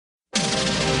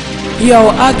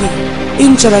Yo, Aggie,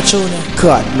 intro the tune.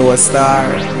 God no star.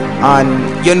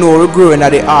 And you know we're growing at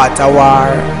the art of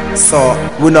war. So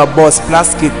we not bust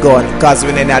plastic gun, cause we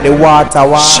in at the water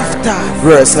war. Shift that.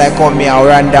 Verse like on me a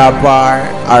Rhonda bar.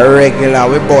 A regular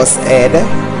we bust head.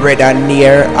 Whether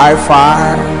near or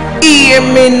far. Hear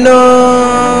me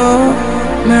now.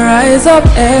 Me rise up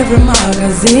every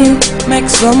magazine. Make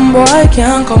some boy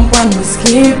can't come on the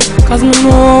scheme. Cause me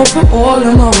know how to hold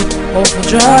them out, how to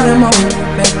draw them out.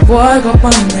 Make boy go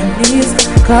on them knees.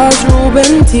 Cause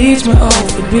Ruben teach me how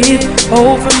to beat.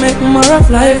 How to make more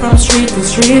fly from street to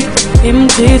street. Him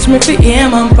teach me to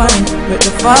aim and find with the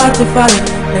 45.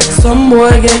 Make some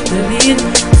boy get the lead.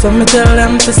 So me tell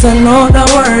them to send out the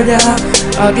word, yeah.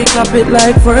 I'll get clap it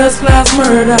like first class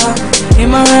murder.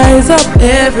 Him a rise up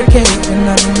every cake and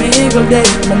I make a day.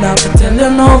 But now to tell you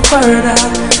no further.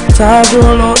 Charge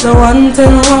roll out the 110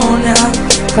 round, yeah.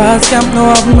 Cause camp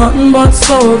no have nothing but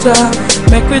soldier.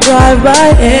 Make we drive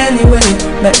by anyway.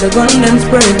 Make the gun them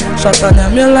spray. Shot on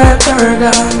them you like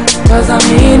burger. Cause I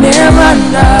mean them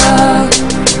Rhonda.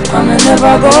 And I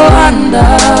never go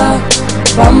under.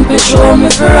 Bumpy show me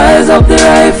for rise up the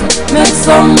rifle. Make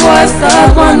some boys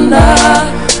start wonder.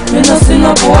 Me no see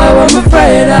no boy when me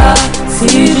afraid of.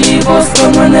 CG bust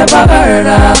gun we never heard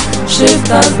of.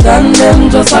 Shifters done them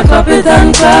just a copy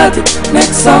and cut it. Make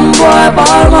some boy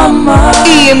ball mama.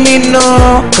 Hear me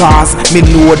now. Cause me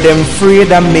know them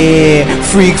afraid of me.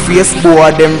 Freak face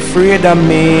boy them afraid of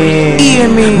me. Hear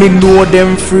me. Me know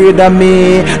them afraid of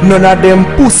me. None of them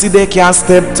pussy they can't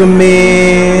step to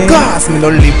me. Cause me no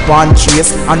lip on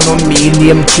trace. And no me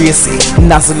name Tracy.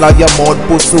 Nozzle of your mouth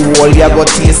pussy hole you go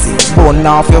tasty. Burn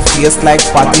off your face like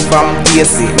Patty from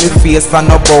Daisy. Me face on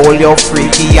a bowl you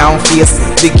freaky and facey.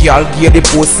 The girl give the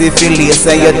pussy feel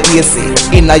lazy you tasty.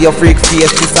 Inna your freak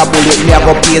face this a bullet me a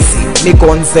go pacey. Me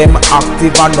guns them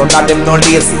active and none of them no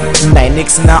lazy.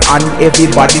 9x in a hand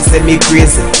everybody say me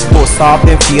crazy. Bust off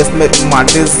them face make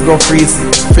madness go freezy.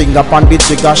 Finger on the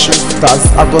trigger shifters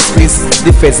I go squeeze.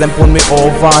 The feds them pull me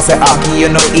over and say Aggie you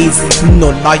no easy.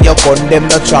 None of your gun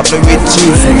them no trouble with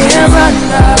cheesy.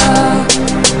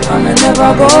 And I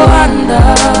never go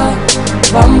under.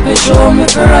 Bumpy show me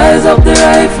for rise up the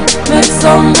rifle. Make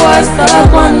some boys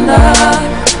start wonder.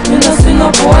 Me no see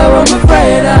no boy when me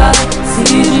afraid of.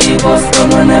 CG bust gun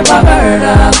we never heard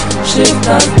of.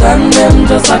 Shifters done them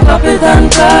just a copy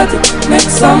and cut it. Make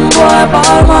some boy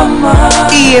ball mama.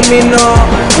 Hear me now.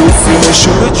 Pussy me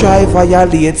should try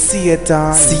violate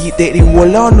Satan. See that the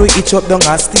whole on we each up down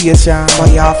a station.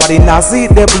 Fire for the Nazi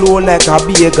they blow like a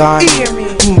beacon. Hear me.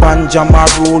 Banjama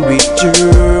roll with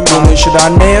German. You shoulda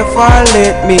never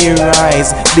let me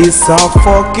rise. This a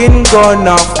fucking gun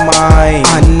of mine.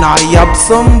 And I have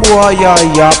some boy I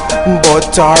have,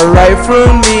 but a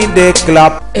rifle me they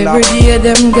clap. Every day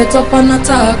them get up and a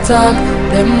talk.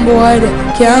 Them boy they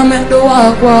can't make the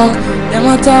walk. Them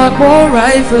a talk about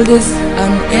rifle this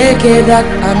and AK that.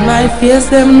 And my face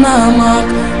them nah mark.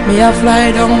 Me a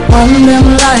fly down on them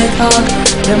like hawk.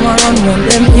 Them a run when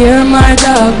them hear my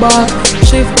dog bark.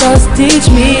 Shifters teach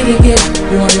me the game.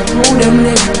 You want to prove them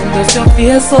live. Just your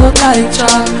face out like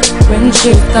chalk. When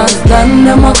shifters done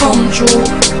them a come true.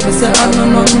 They say I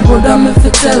know nothing good and me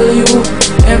fi tell you.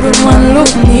 Everyone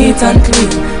look neat and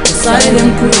clean. Beside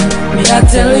them clean. Me I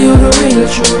tell you the real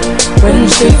truth. When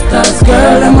shifters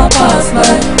girl them a pass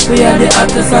by. We are the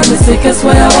hottest and the sickest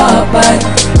way I walk by.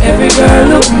 Every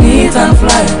girl look neat and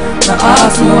fly. Now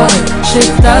ask me why.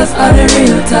 Shifters are the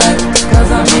real type. Cause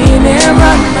I mean them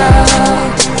Rhonda.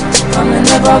 And me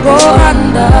never go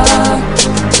under.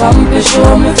 Bumpy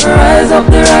show me for rise up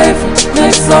the rifle.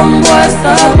 Make some boy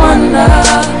start wonder.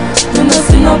 Me no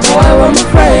see no boy when me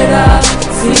afraid of.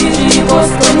 CG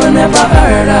bust gun we never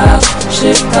heard of.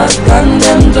 Shifters gun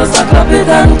them just a clap it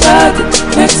and cut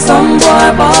it. Make some boy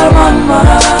ball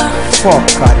mama. Fuck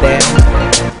them.